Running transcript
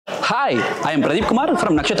Hi, I am Pradeep Kumar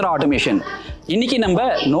from Nakshatra Automation. இன்னைக்கு நம்ம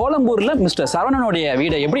நோலம்பூர்ல mister சரவணனுடைய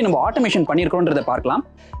வீடை எப்படி நம்ம ஆட்டோமேஷன் பண்ணியிருக்கோன்றதை பார்க்கலாம்.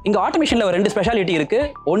 இங்க ஆட்டோமேஷன்ல ரெண்டு ஸ்பெஷாலிட்டி இருக்கு.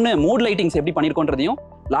 ஒன்னு மூட் லைட்டிங்ஸ் எப்படி பண்ணியிருக்கோன்றதையும்,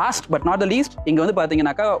 last but not the least இங்க வந்து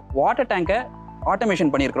பாத்தீங்கன்னாக்கா வாட்டர் டேங்கை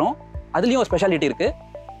ஆட்டோமேஷன் பண்ணியிருக்கிறோம். அதுலயும் ஒரு ஸ்பெஷாலிட்டி இருக்கு.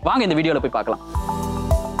 வாங்க இந்த வீடியோல போய் பார்க்கலாம்.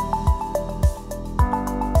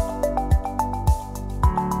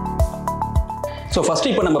 ஸோ ஃபர்ஸ்ட்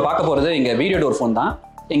இப்போ நம்ம பார்க்க போகிறது இங்கே வீடியோ டோர் ஃபோன் தான்.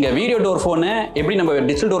 இங்கே வீடியோ டோர் ஃபோனை எப்படி நம்ம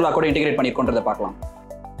டிஜிட்டல் டோர் லாக் கூட இன்டிகிரேட் பண்ணியிருக்கோன்றதை பார்க்கலாம்.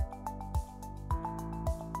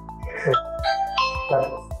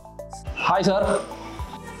 Hi sir.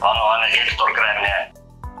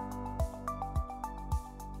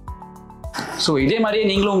 ஸோ இதே மாதிரியே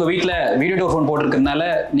நீங்களும் உங்கள் வீட்டில் வீடியோ டோர் ஃபோன் போட்டிருக்கிறதுனால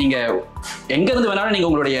நீங்கள் எங்கேருந்து வேணாலும்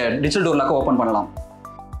நீங்கள் உங்களுடைய டிஜிட்டல் டோர் லாக்கை ஓப்பன் பண்ணலாம்.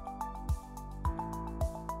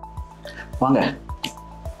 வாங்க.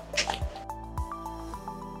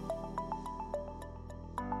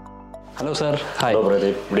 Hello sir. Hi. Hello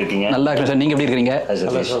Pradeep, எப்படி இருக்கீங்க? நல்லா இருக்கேன் சார். நீங்கள் எப்படி இருக்கீங்க?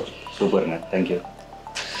 Hello sir. சூப்பருங்க, தேங்க்யூ.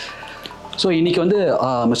 ஸோ இன்றைக்கி வந்து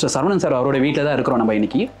மிஸ்டர் சரவணன் சார் அவரோட வீட்டில் தான் இருக்கிறோம். நம்ம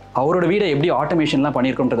இன்றைக்கி அவரோட வீடை எப்படி ஆட்டோமேஷன்லாம்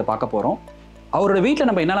பண்ணியிருக்கோன்றதை பார்க்க போகிறோம். அவரோட வீட்டில்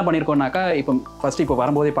நம்ம என்னெல்லாம் பண்ணியிருக்கோம்னாக்கா, இப்போ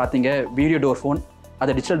வரும்போதே பார்த்தீங்க வீடியோ டோர் ஃபோன்,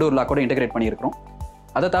 அதை டிஜிட்டல் டோர் லாக் கூட இன்டெகிரேட் பண்ணியிருக்கிறோம்.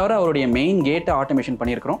 அதை தவிர அவருடைய மெயின் கேட்டை ஆட்டோமேஷன்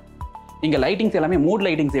பண்ணியிருக்கிறோம். இங்கே லைட்டிங்ஸ் எல்லாமே மூட்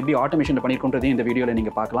லைட்டிங்ஸ் எப்படி ஆட்டோமேஷன் பண்ணியிருக்கோன்றதையும் இந்த வீடியோவில்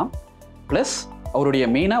நீங்கள் பார்க்கலாம். ப்ளஸ் அவருடைய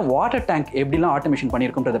மெயினாக வாட்டர் டேங்க் எப்படிலாம் ஆட்டோமேஷன்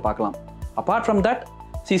பண்ணியிருக்கோன்றதை பார்க்கலாம். Apart from that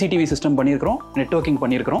CCTV system பண்ணியிருக்கிறோம், நெட்வொர்க்கிங்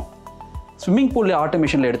பண்ணியிருக்கிறோம், ஸ்விம்மிங் பூலில்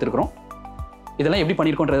ஆட்டோமேஷனில் எடுத்துருக்கிறோம். இதெல்லாம் எப்படி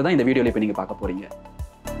பண்ணியிருக்கோன்றது தான் இந்த வீடியோவில் இப்போ நீங்கள் பார்க்க போகிறீங்க.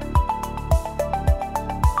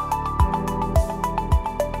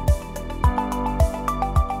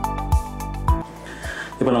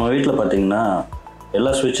 இப்போ நம்ம வீட்டில் பார்த்தீங்கன்னா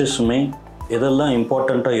எல்லா ஸ்விட்சஸுமே எதெல்லாம்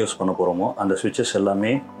இம்பார்ட்டண்ட்டாக யூஸ் பண்ண போகிறோமோ அந்த ஸ்விட்சஸ்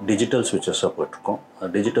எல்லாமே டிஜிட்டல் ஸ்விட்சஸாக போயிட்டுருக்கோம்.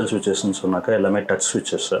 டிஜிட்டல் ஸ்விட்சஸ்ன்னு சொன்னாக்கா எல்லாமே டச்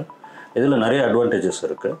ஸ்விட்சஸ்ஸு. இதில் நிறைய அட்வான்டேஜஸ்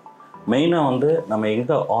இருக்குது. மெயினாக வந்து நம்ம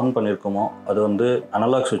எங்கே ஆன் பண்ணியிருக்கோமோ அது வந்து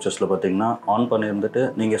அனலாக் ஸ்விட்சஸில் பார்த்தீங்கன்னா ஆன் பண்ணியிருந்துட்டு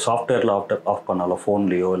நீங்கள் சாஃப்ட்வேரில் ஆஃப் பண்ணாலும்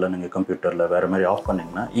ஃபோன்லேயோ இல்லை நீங்கள் கம்ப்யூட்டரில் வேறு மாதிரி ஆஃப்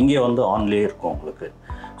பண்ணிங்கன்னா இங்கே வந்து ஆன்லேயே இருக்கும் உங்களுக்கு.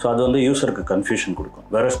 ஸோ அது வந்து யூஸருக்கு கன்ஃபியூஷன் கொடுக்கும்.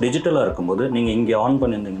 வேறு டிஜிட்டலாக இருக்கும்போது நீங்கள் இங்கே ஆன்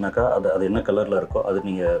பண்ணியிருந்தீங்கன்னாக்கா அது என்ன கலரில் இருக்கோ அது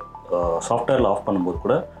நீங்கள் சாஃப்ட்வேரில் ஆஃப் பண்ணும்போது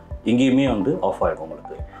கூட இங்கேயுமே வந்து ஆஃப் ஆகிடும்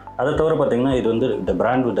உங்களுக்கு. அதை தவிர பார்த்தீங்கன்னா இது வந்து the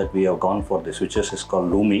brand that we have gone for the ஸ்விட்சஸ் is call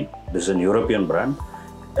லூமி. This is an European brand.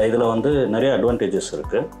 இதில் வந்து நிறைய அட்வான்டேஜஸ்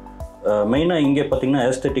இருக்குது. மெயினாக இங்கே பார்த்தீங்கன்னா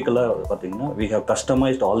ஏஸ்தெட்டிக்கலாக பார்த்தீங்கன்னா we have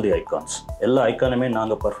customised all the icons. எல்லா ஐக்கானுமே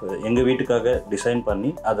நாங்கள் எங்கள் வீட்டுக்காக டிசைன் பண்ணி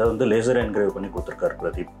அதை வந்து லேசர் என்கிரேவ் பண்ணி கொடுத்துருக்காரு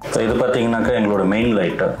பிரதீப். ஸோ இது பார்த்தீங்கன்னாக்கா எங்களோட மெயின்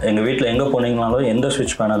லைட்டு. எங்கள் வீட்டில் எங்கே போனீங்கனாலும் எந்த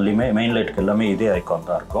ஸ்விட்ச் பேனல்லையுமே மெயின் லைட்டுக்கு எல்லாமே இதே ஐகான்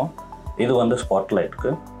தான் இருக்கும். இது வந்து ஸ்பாட்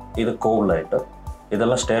லைட்டுக்கு, இது கோவ் லைட்டு,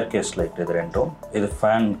 இதெல்லாம் ஸ்டேர் கேஸ் லைட். இது ரெண்டும். இது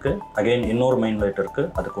ஃபேனுக்கு அகெயின் இன்னொரு மெயின் லைட்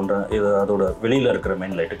இருக்குது. அதுக்கு இது அதோட வெளியில் இருக்கிற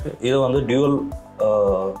மெயின் லைட்டுக்கு. இது வந்து டியூவல்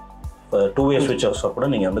 2-வே ஸ்விட்சஸாக கூட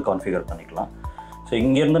நீங்கள் வந்து கான்ஃபிகர் பண்ணிக்கலாம். ஸோ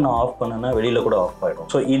இங்கேருந்து நான் ஆஃப் பண்ணேன்னா வெளியில் கூட ஆஃப் ஆகிடும்.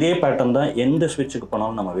 ஸோ இதே பேட்டர்ன் தான் எந்த ஸ்விட்சுக்கு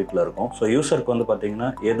போனாலும் நம்ம வீட்டில் இருக்கும். ஸோ யூஸருக்கு வந்து பார்த்திங்கன்னா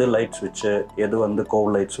எது லைட் ஸ்விட்சு, எது வந்து கோவ்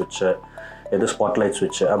லைட் ஸ்விட்சு, எது ஸ்பாட் லைட்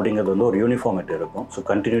ஸ்விட்சு அப்படிங்கிறது வந்து ஒரு யூனிஃபார்மிட்டி இருக்கும். ஸோ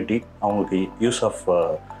கண்டினியூட்டி அவங்களுக்கு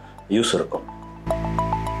யூஸ் இருக்கும்.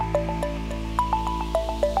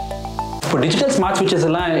 இப்போ டிஜிட்டல் ஸ்மார்ட் ஸ்விட்சஸ்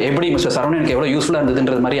எல்லாம் எப்படி மிஸ்டர் சரவணனுக்கு எவ்வளோ யூஸ்ஃபுல்லாக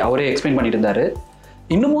இருந்ததுன்றது மாதிரி அவரே எக்ஸ்பிளைன் பண்ணிட்டு இருந்தார்.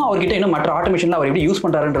 இன்னமும் அவர்கிட்ட இன்னும் மற்ற ஆட்டோமேஷனில் அவர் எப்படி யூஸ்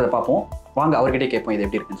பண்ணுறாருன்றதை பார்ப்போம். வாங்க அவர்கிட்டே கேட்போம் இது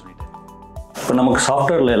எப்படி இருக்குன்னு சொல்லிட்டு. இப்போ நமக்கு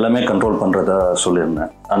சாஃப்ட்வேரில் எல்லாமே கண்ட்ரோல் பண்ணுறதா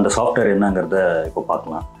சொல்லியிருந்தேன். அந்த சாஃப்ட்வேர் என்னங்கிறத இப்போ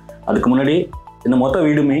பார்க்கலாம். அதுக்கு முன்னாடி இந்த மொத்த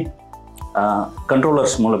வீடுமே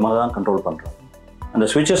கண்ட்ரோலர்ஸ் மூலமாக தான் கண்ட்ரோல் பண்ணுறோம். அந்த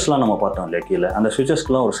ஸ்விட்சஸ்லாம் நம்ம பார்த்தோம் இல்லையா கீழே, அந்த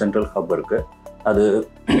ஸ்விட்சஸ்க்கெலாம் ஒரு சென்ட்ரல் ஹப் இருக்குது. அது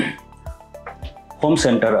ஹோம்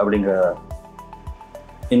சென்டர் அப்படிங்கிற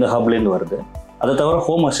இந்த ஹப்லேருந்து வருது. அதை தவிர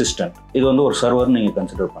ஹோம் அசிஸ்டன்ட் இது வந்து ஒரு சர்வர்னு நீங்கள்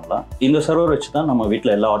கன்சிடர் பண்ணலாம். இந்த சர்வர் வச்சு தான் நம்ம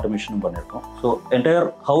வீட்டில் எல்லா ஆட்டோமேஷனும் பண்ணியிருக்கோம். So entire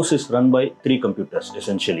house is run by 3 computers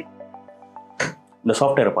essentially. இந்த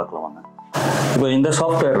சாஃப்ட்வேரை பார்க்கலாம் வாங்க. இப்போ இந்த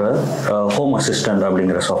சாஃப்ட்வேர் ஹோம் அசிஸ்டன்ட்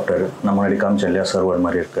அப்படிங்கிற சாஃப்ட்வேர் நம்ம முன்னாடி காமிச்சேன் இல்லையா, சர்வர்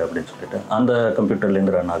மாதிரி இருக்குது அப்படின்னு சொல்லிட்டு, அந்த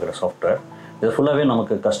கம்ப்யூட்டர்லேருந்து ரன் ஆகிற சாஃப்ட்வேர். இது ஃபுல்லாகவே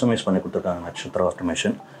நமக்கு கஸ்டமைஸ் பண்ணி கொடுத்துருக்காங்க நட்சத்திரா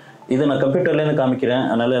ஆட்டோமேஷன். இது நான் கம்ப்யூட்டர்லேருந்து காமிக்கிறேன்,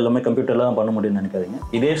 அதனால் எல்லாமே கம்ப்யூட்டரில் தான் பண்ண முடியும்னு நினைக்காதீங்க.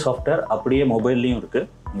 இதே சாஃப்ட்வேர் அப்படியே மொபைல்லையும் இருக்குது.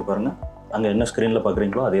 இங்கே பாருங்கள், அங்கே என்ன ஸ்க்ரீனில்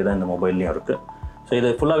பார்க்குறீங்களோ அதே தான் இந்த மொபைல்லையும் இருக்குது. ஸோ இதை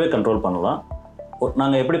ஃபுல்லாகவே கண்ட்ரோல் பண்ணலாம்.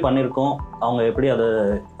 நாங்கள் எப்படி பண்ணியிருக்கோம், அவங்க எப்படி அதை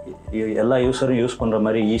எல்லா யூஸரும் யூஸ் பண்ணுற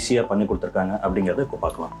மாதிரி ஈஸியாக பண்ணி கொடுத்துருக்காங்க அப்படிங்கிறத இப்போ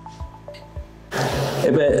பார்க்கலாம்.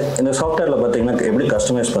 இப்போ இந்த சாஃப்ட்வேரில் பார்த்தீங்கன்னா எப்படி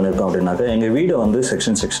கஸ்டமைஸ் பண்ணியிருக்கோம் அப்படின்னாக்கா, எங்கள் வீடை வந்து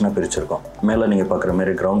செக்ஷனாக பிரிச்சிருக்கோம். மேலே நீங்கள் பார்க்குற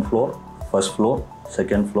மாதிரி ground floor, first floor,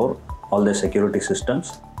 second floor, all the security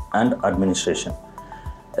systems and administration.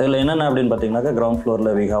 இதில் என்னென்ன அப்படின்னு பார்த்தீங்கன்னாக்கா, கிரவுண்ட்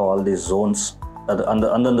ஃப்ளோரில் we have all the Jones. அது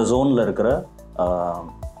அந்தந்த ஜோனில் இருக்கிற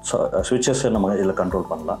ஸ்விட்சஸை நம்ம இதில் கண்ட்ரோல்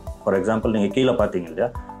பண்ணலாம். ஃபார் எக்ஸாம்பிள் நீங்கள் கீழே பார்த்தீங்க இல்லையா,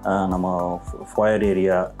 நம்ம ஃபயர்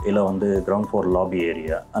ஏரியா இல்லை வந்து கிரவுண்ட் ஃப்ளோர் லாபி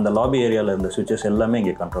ஏரியா, அந்த லாபி ஏரியாவில் இருந்த சுவிச்சஸ் எல்லாமே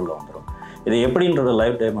இங்கே கண்ட்ரோலில் வந்துடும். இது எப்படின்றது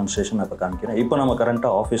லைவ் டெமான்ஸ்ட்ரேஷன் நான் இப்போ காமிக்கிறேன். இப்போ நம்ம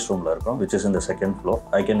கரண்ட்டாக ஆஃபீஸ் ரூமில் இருக்கோம், விச் இஸ் இந்த second floor.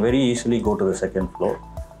 I can very easily go to the second floor,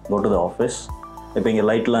 go to the office. இப்போ இங்கே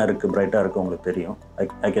லைட்லாம் இருக்குது, பிரைட்டாக இருக்குது, உங்களுக்கு தெரியும்.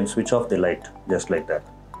 ஐ கேன் ஸ்விட்ச் of the light just like that.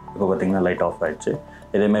 இப்போ பார்த்தீங்கன்னா லைட் ஆஃப் ஆகிடுச்சு.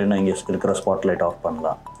 இதேமாரி நான் இங்கே இருக்கிற ஸ்பாட் லைட் ஆஃப்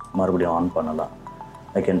பண்ணலாம், மறுபடியும் ஆன் பண்ணலாம்.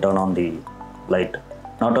 I can turn on the light.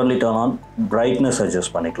 Not only turn on, brightness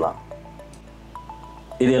adjust பண்ணிக்கலாம்.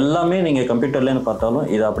 இது எல்லாமே நீங்கள் கம்ப்யூட்டர்லேருந்து பார்த்தாலும்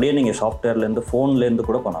இது அப்படியே நீங்கள் சாஃப்ட்வேர்லேருந்து ஃபோன்லேருந்து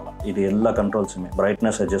கூட பண்ணலாம். இது எல்லா கண்ட்ரோல்ஸுமே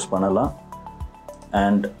பிரைட்னஸ் அட்ஜஸ்ட் பண்ணலாம்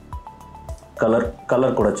அண்ட்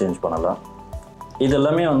கலர் கூட சேஞ்ச் பண்ணலாம். இது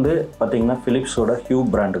எல்லாமே வந்து பார்த்திங்கன்னா ஃபிலிப்ஸோட ஹியூ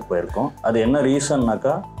பிராண்டுக்கு போயிருக்கோம். அது என்ன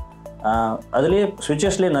ரீசன்னாக்கா, அதுலேயே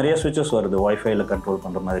ஸ்விட்சஸ்லேயே நிறைய ஸ்விட்சஸ் வருது. ஒய்ஃபைல கண்ட்ரோல்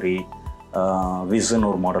பண்ணுற மாதிரி விஸ்ன்னு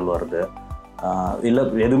ஒரு மாடல் வருது. இல்லை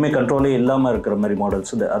எதுவுமே கண்ட்ரோலே இல்லாமல் இருக்கிற மாதிரி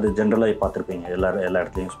மாடல்ஸ் அது ஜென்ரலாக பார்த்துருப்பீங்க, எல்லா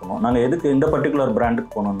இடத்துலையும் யூஸ் பண்ணுவோம். நாங்கள் எதுக்கு இந்த particular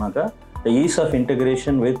பிராண்டுக்கு போனோம்னாக்கா, the is of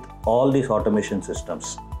integration with all these automation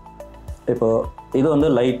systems. இப்போது இது வந்து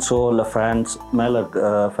லைட்ஸோ இல்லை ஃபேன்ஸ் மேலே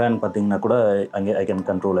ஃபேன் பார்த்திங்கன்னா கூட அங்கே ஐ கேன்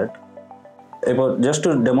கண்ட்ரோல் இட். இப்போ just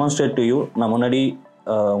to demonstrate to you, நான் முன்னாடி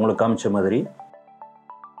உங்களுக்கு காமிச்ச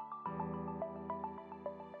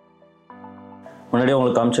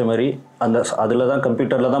மாதிரி அந்த அதில் தான்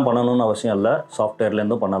கம்ப்யூட்டரில் தான் பண்ணணும்னு அவசியம் இல்லை,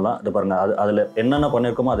 சாஃப்ட்வேர்லேருந்தும் பண்ணலாம். இது பாருங்கள், அதில் என்னென்ன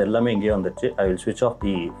பண்ணியிருக்கோமோ அது எல்லாமே இங்கேயே வந்துடுச்சு. ஐ வில் ஸ்விட்ச் of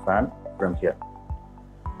the fan from here.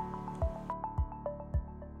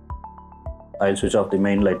 I will ஸ்விட்ச் of the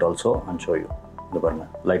main light also and show you. இது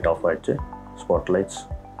பாருங்கள், லைட் ஆஃப் ஆகிடுச்சு. ஸ்பாட் லைட்ஸ்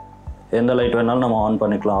எந்த லைட் வேணாலும் நம்ம ஆன்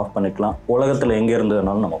பண்ணிக்கலாம், ஆஃப் பண்ணிக்கலாம். உலகத்தில் எங்கே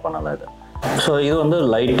இருந்ததுனாலும் நம்ம பண்ணலாம் இது. ஸோ இது வந்து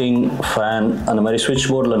லைட்டிங், ஃபேன், அந்த மாதிரி ஸ்விட்ச்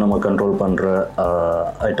போர்டில் நம்ம கண்ட்ரோல் பண்ணுற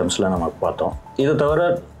ஐட்டம்ஸ்லாம் நம்ம பார்த்தோம். இது தவிர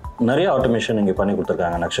நிறைய ஆட்டோமேஷன் இங்கே பண்ணி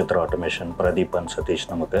கொடுத்துருக்காங்க. நக்ஷத்ரா ஆட்டோமேஷன், பிரதீப் அண்ட் சதீஷ்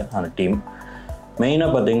நமக்கு அந்த டீம்.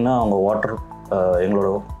 மெயினாக பார்த்திங்கன்னா அவங்க வாட்டர், எங்களோட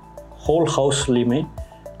whole ஹவுஸ்லேயுமே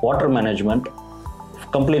water management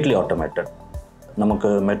completely automated. நமக்கு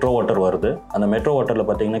மெட்ரோ வாட்டர் வருது. அந்த மெட்ரோ வாட்டரில்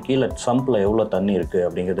பார்த்திங்கன்னா கீழே சம்பில் எவ்வளோ தண்ணி இருக்குது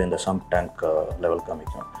அப்படிங்கிறது இந்த சம்ப் டேங்க் லெவல்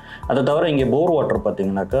காமிக்கும். அதை தவிர இங்கே போர் வாட்டர்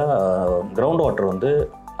பார்த்திங்கனாக்கா, கிரவுண்ட் வாட்டர் வந்து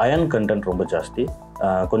அயன் கண்டென்ட் ரொம்ப ஜாஸ்தி,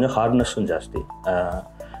 கொஞ்சம் ஹார்ட்னஸும் ஜாஸ்தி.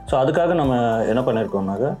 ஸோ அதுக்காக நம்ம என்ன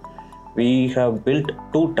பண்ணியிருக்கோம்னாக்கா, we have built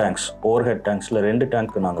 2 tanks, overhead tanksல 2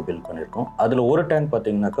 tank நாங்கள் பில்ட் பண்ணியிருக்கோம். அதில் ஒரு டேங்க்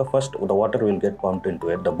பார்த்தீங்கன்னாக்கா, first the water will get pumped into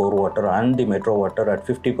it, the bore water and the metro water at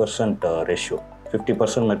 50% ratio,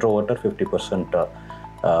 50% metro water, 50%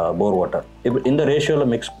 bore water. இப்போ இந்த ரேஷியோவில்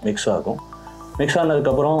மிக்ஸ் ஆகும். மிக்ஸ்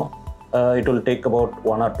ஆனதுக்கப்புறம் it will take about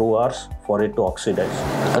 1 or 2 hours for it to oxidize.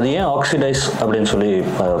 அது ஏன் oxidise அப்படின்னு சொல்லி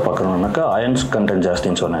பார்க்குறோம்னாக்கா, ions content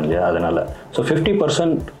ஜாஸ்தின்னு சொன்னேன் இல்லையா, அதனால். ஸோ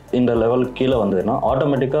 50% இந்த லெவல் கீழே வந்ததுன்னா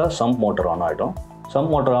ஆட்டோமேட்டிக்காக சம்ப் மோட்டர் ஆன் ஆகிடும்.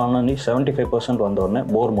 சம்ப் மோட்டர் ஆன் பண்ணி 75% வந்தோடனே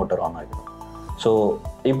போர் மோட்டர் ஆன் ஆகிடும். ஸோ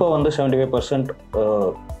இப்போ வந்து 75%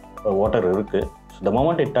 வாட்டர் இருக்குது. So the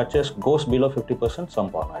moment it duchess cos below 50%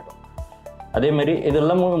 sump on ஆகிடும். அதேமாரி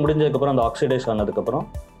இதெல்லாம் முடிஞ்சதுக்கப்புறம், அந்த ஆக்சிடைஸ் ஆனதுக்கப்புறம்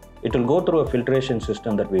it will go through a filtration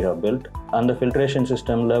system that we have built. அந்த filtration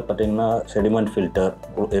systemல பார்த்தீங்கன்னா செடிமெண்ட் ஃபில்டர்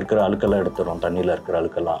இருக்கிற அழுக்கெல்லாம் எடுத்துரும், தண்ணியில் இருக்கிற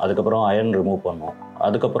அழுக்கெல்லாம். அதுக்கப்புறம் அயன் ரிமூவ் பண்ணுவோம்.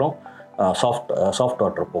 அதுக்கப்புறம் சாஃப்ட்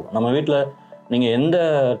வாட்டர் போகும். நம்ம வீட்டில் நீங்கள் எந்த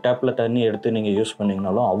டேப்பில் தண்ணி எடுத்து நீங்கள் யூஸ்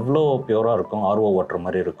பண்ணிங்கனாலும் அவ்வளோ பியூராக இருக்கும், ஆர்ஓ வாட்டர்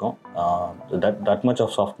மாதிரி இருக்கும். that much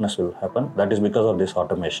of softness will happen. That is because of this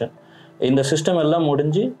automation. இந்த சிஸ்டம் எல்லாம்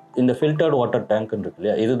முடிஞ்சு இந்த ஃபில்டர்ட் வாட்டர் டேங்க்னு இருக்கு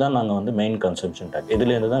இல்லையா, இதுதான் நாங்கள் வந்து மெயின் கன்சம்ஷன் டேங்க்.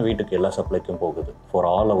 இதுலேருந்து தான் வீட்டுக்கு எல்லா சப்ளைக்கும் போகுது ஃபார்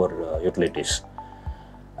ஆல் அவர் யூட்டிலிட்டிஸ்.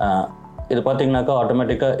 இது பார்த்தீங்கன்னாக்கா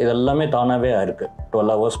ஆட்டோமேட்டிக்காக இதெல்லாமே தானாகவே இருக்குது.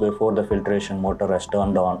 12 hours before the filtration motor has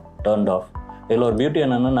turned off. இதில் ஒரு பியூட்டி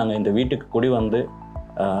என்னென்னா, நாங்கள் இந்த வீட்டுக்கு குடி வந்து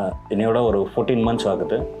என்னையோட ஒரு 14 months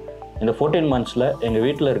ஆகுது. இந்த 14 monthsல எங்கள்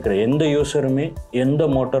வீட்டில் இருக்கிற எந்த யூஸருமே எந்த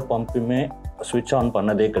மோட்டார் பம்புமே ஸ்விட்ச் ஆன்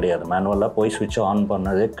பண்ணதே கிடையாது. மேனுவலாக போய் ஸ்விட்ச் ஆன்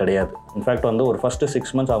பண்ணதே கிடையாது. இன்ஃபேக்ட் வந்து ஒரு ஃபஸ்ட்டு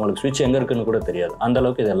 6 months அவங்களுக்கு ஸ்விட்ச் எங்கே இருக்குன்னு கூட தெரியாது.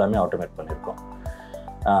 அந்தளவுக்கு இது எல்லாமே ஆட்டோமேட் பண்ணியிருக்கோம்.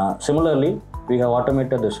 Similarly we have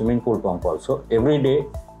automated the swimming pool pump also. Every day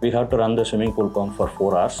we have to run the swimming pool pump for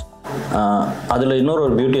 4 hours. அதில் இன்னொரு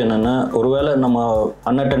பியூட்டி என்னென்னா, ஒருவேளை நம்ம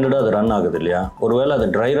அன்அட்டெண்டடாக அது ரன் ஆகுது இல்லையா, ஒருவேளை அது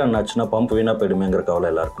ட்ரை ரன் ஆச்சுன்னா பம்ப் வீணாக போயிடுமேங்கிற கவலை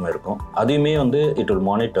எல்லாருக்குமே இருக்கும். அதையுமே வந்து இட் வில்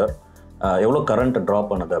மானிட்டர் எவ்வளோ கரண்ட்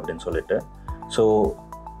ட்ராப் பண்ணுது அப்படின்னு சொல்லிட்டு. So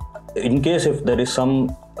in case if there is some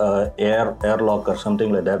air lock or something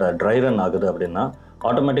like that, dry run ஆகுது அப்படின்னா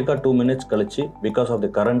ஆட்டோமேட்டிக்காக 2 minutes கழிச்சு, because of the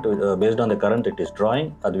current, based on the current it is drawing,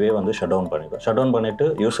 அதுவே வந்து ஷட் டவுன் பண்ணிக்கும். ஷட் டவுன் பண்ணிவிட்டு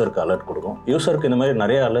யூஸருக்கு alert கொடுக்கும். யூஸருக்கு இந்த மாதிரி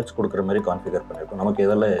நிறைய அலர்ட்ஸ் கொடுக்குற மாதிரி கான்ஃபிகர் பண்ணியிருக்கோம். நமக்கு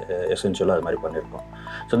இதெல்லாம் எசென்ஷியலாக அது மாதிரி பண்ணியிருக்கோம்.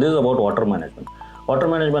 So this is about water management.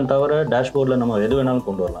 Water management தவிர டேஷ்போர்டில் நம்ம எது வேணாலும்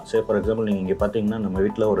கொண்டு வரலாம். சே ஃபார் எக்ஸாம்பிள், நீங்கள் இங்கே பார்த்தீங்கன்னா நம்ம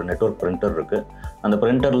வீட்டில் ஒரு நெட்வொர்க் பிரிண்டர் இருக்குது. அந்த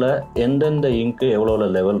பிரிண்டரில் எந்தெந்த இங்க்கு எவ்வளோ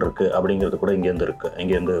லெவல் இருக்குது அப்படிங்கிறது கூட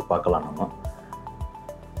இங்கேருந்து பார்க்கலாம் நம்ம.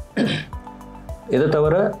 இதை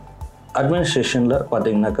தவிர அட்மினிஸ்ட்ரேஷனில்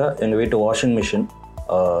பார்த்தீங்கன்னாக்கா எங்கள் வீட்டு washing machine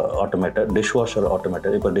automated, dishwasher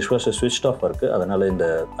automated. இப்போ டிஷ்வாஷர் ஸ்விட்ச் ஆஃப் இருக்குது, அதனால் இந்த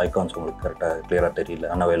ஐகான்ஸ் உங்களுக்கு கரெக்டாக கிளியராக தெரியல,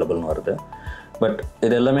 அன்அவைலபிள்னு வருது. பட்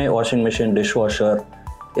இது எல்லாமே வாஷிங் மிஷின், டிஷ்வாஷர்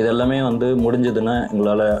இது எல்லாமே வந்து முடிஞ்சதுன்னா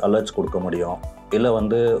எங்களால் அலர்ட்ஸ் கொடுக்க முடியும். இல்லை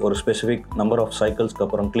வந்து ஒரு ஸ்பெசிஃபிக் நம்பர் ஆஃப் சைக்கிள்ஸ்க்கு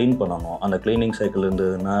அப்புறம் க்ளீன் பண்ணணும், அந்த க்ளீனிங் சைக்கிள்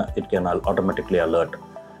இருந்ததுன்னா it can automatically alert.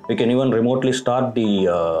 We can even remotely start the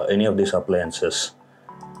any of this appliances.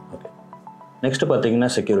 Okay, next பார்த்தீங்கன்னா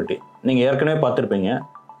செக்யூரிட்டி. நீங்கள் ஏற்கனவே பார்த்துருப்பீங்க,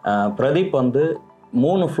 பிரதீப் வந்து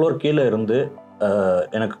 3 ஃப்ளோர் கீழே இருந்து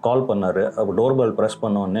எனக்கு கால் பண்ணார். அப்போ டோர்பெல் ப்ரெஸ்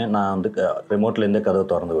பண்ணோடனே நான் வந்து ரிமோட்லேருந்தே கதவை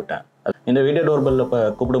திறந்து விட்டேன். இந்த வீடியோ டோர்பெல்லில் இப்போ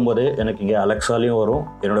கூப்பிடும்போதே எனக்கு இங்கே அலெக்ஸாலையும் வரும்,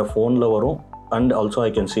 என்னோடய ஃபோனில் வரும், and also I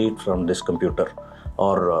can see it from this computer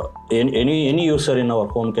or any user in our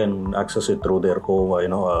home can access it through their home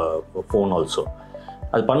phone also.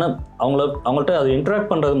 அது பண்ண அவங்கள்ட்ட அது இன்ட்ராக்ட்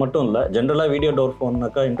பண்ணுறது மட்டும் இல்லை, ஜென்ரலாக வீடியோ டோர்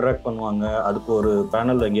ஃபோன்னாக்கா இன்ட்ராக்ட் பண்ணுவாங்க, அதுக்கு ஒரு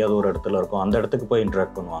பேனல் எங்கேயாவது ஒரு இடத்துல இருக்கும், அந்த இடத்துக்கு போய்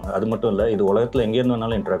இன்ட்ராக்ட் பண்ணுவாங்க. அது மட்டும் இல்லை, இது உலகத்தில் எங்கேருந்து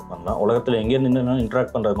வேணாலும் இன்ட்ராக்ட் பண்ணலாம். உலகத்தில் எங்கேருந்து வேணாலும்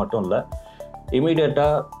இன்ட்ராக்ட் பண்ணுறது மட்டும் இல்லை,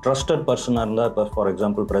 இமீடியட்டாக ட்ரஸ்டட் பர்சனாக இருந்தால், இப்போ ஃபார்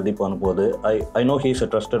எக்ஸாம்பிள் பிரதீப் அனுப்பும்போது I know he's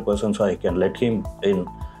a trusted person, so I can let him in.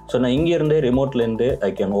 So நான் இங்கேருந்தே ரிமோட்லேருந்தே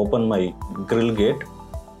I can open my grill gate,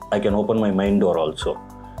 I can open my main door also.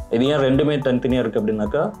 இது ஏன் ரெண்டுமே தனித்தனியாக இருக்குது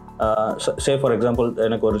அப்படின்னாக்கா, சே ஃபார் எக்ஸாம்பிள்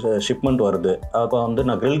எனக்கு ஒரு ஷிப்மெண்ட் வருது, அப்போ வந்து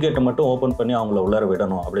நான் கிரில் கேட்டை மட்டும் ஓப்பன் பண்ணி அவங்கள உள்ளார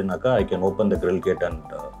விடணும் அப்படின்னாக்கா I can open the grill gate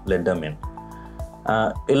and let them இன்.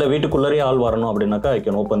 இல்லை வீட்டுக்குள்ளேயே ஆள் வரணும் அப்படின்னாக்கா I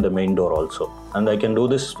can open the main door also, and I can do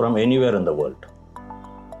this from anywhere in the world.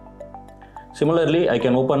 Similarly I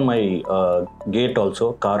can open my gate also,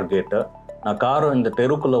 car கேட்டை. நான் car இந்த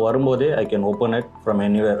தெருக்குள்ளே வரும்போதே I can open it from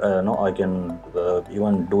anywhere. I can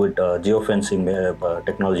even do it Jio fencing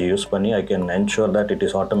technology use பண்ணி I can ensure that it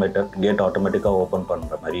is automated, gate ஆட்டோமேட்டிக்காக open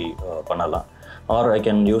பண்ணுற மாதிரி பண்ணலாம். R I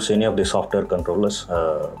can use any of the software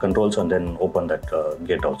controls and then open that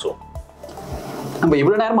gate also. நம்ம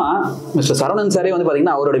இவ்வளோ நேரமாக mister Saravanan சாரே வந்து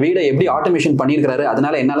பார்த்தீங்கன்னா அவரோட வீடை எப்படி ஆட்டோமேஷன் பண்ணியிருக்காரு,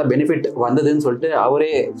 அதனால என்னால் பெனிஃபிட் வந்ததுன்னு சொல்லிட்டு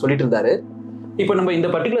அவரே சொல்லிட்டு இருந்தாரு. இப்போ நம்ம இந்த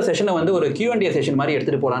பர்டிகுலர் செஷனை வந்து ஒரு Q&A செஷன் மாதிரி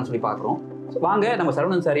எடுத்துகிட்டு போகலான்னு சொல்லி பார்க்குறோம். வாங்க நம்ம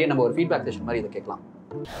சரவணன் சாரையே நம்ம ஒரு ஃபீட்பேக் செஷன் மாதிரி இதை கேட்கலாம்.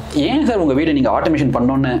 ஏன் சார் உங்கள் வீடு நீங்கள் ஆட்டோமேஷன்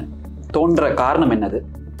பண்ணோன்னு தோன்ற காரணம் என்னது?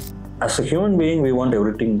 As a human being, we want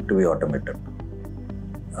everything to be automated.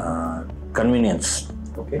 Convenience.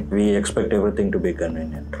 Okay. We expect everything to be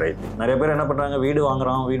convenient, right? நிறைய பேர் என்ன பண்ணுறாங்க, வீடு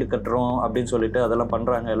வாங்குறோம், வீடு கட்டுறோம் அப்படின்னு சொல்லிட்டு அதெல்லாம்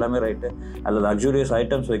பண்ணுறாங்க, எல்லாமே ரைட்டு. அதில் லக்ஸூரியஸ்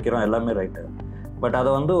ஐட்டம்ஸ் வைக்கிறோம், எல்லாமே ரைட்டு. பட்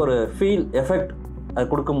அதை வந்து ஒரு ஃபீல் எஃபெக்ட் அது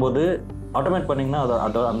கொடுக்கும்போது ஆட்டோமேட் பண்ணிங்கன்னா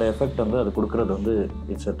அந்த எஃபெக்ட் வந்து அது கொடுக்குறது வந்து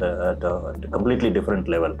it's at completely different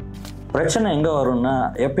level. பிரச்சனை எங்கே வரும்னா,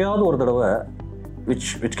 எப்பயாவது ஒரு தடவை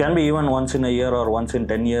which can be even once in a year or once in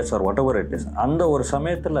 10 years or whatever it is, அந்த ஒரு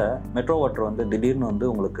சமயத்தில் மெட்ரோ வாட்டர் வந்து திடீர்னு வந்து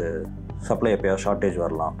உங்களுக்கு சப்ளை எப்போயாவது ஷார்ட்டேஜ்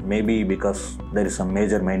வரலாம். Maybe because there is some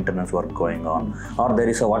major maintenance work going on, R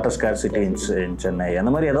there is a water scarcity இன் சென்னை.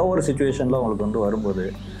 அந்த மாதிரி ஏதோ ஒரு சுச்சுவேஷனில் உங்களுக்கு வந்து வரும்போது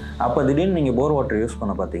அப்போ திடீர்னு நீங்கள் போர் வாட்டர் யூஸ்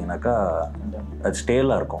பண்ண பார்த்தீங்கன்னாக்கா அது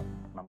ஸ்டேலாக இருக்கும்.